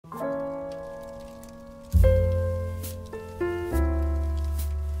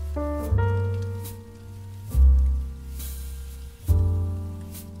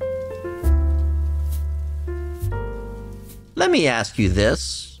Let me ask you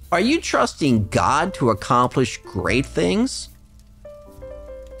this. Are you trusting God to accomplish great things?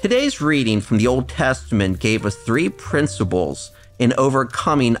 Today's reading from the Old Testament gave us 3 principles in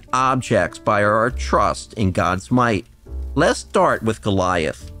overcoming objects by our trust in God's might. Let's start with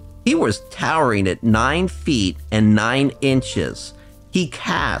Goliath. He was towering at 9 feet and 9 inches. He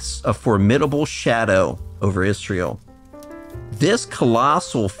casts a formidable shadow over Israel. This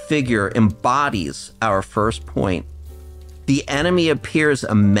colossal figure embodies our first point. The enemy appears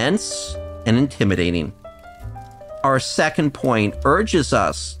immense and intimidating. Our second point urges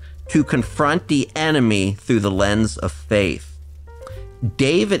us to confront the enemy through the lens of faith.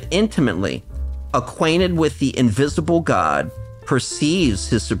 David, intimately acquainted with the invisible God, perceives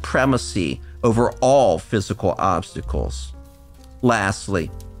his supremacy over all physical obstacles.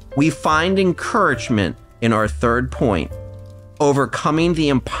 Lastly, we find encouragement in our third point, overcoming the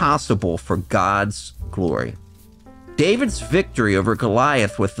impossible for God's glory. David's victory over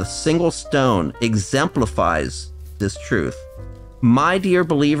Goliath with a single stone exemplifies this truth. My dear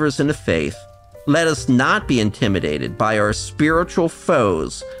believers in the faith, let us not be intimidated by our spiritual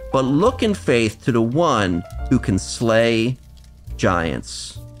foes, but look in faith to the one who can slay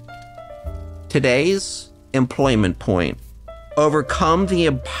giants. Today's employment point: overcome the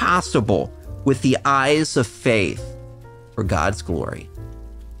impossible with the eyes of faith for God's glory.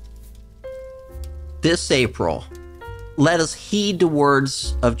 This April, let us heed the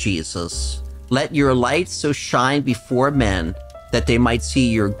words of Jesus. Let your light so shine before men that they might see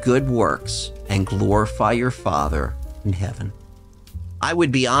your good works and glorify your Father in heaven. I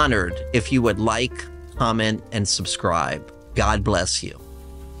would be honored if you would like, comment, and subscribe. God bless you.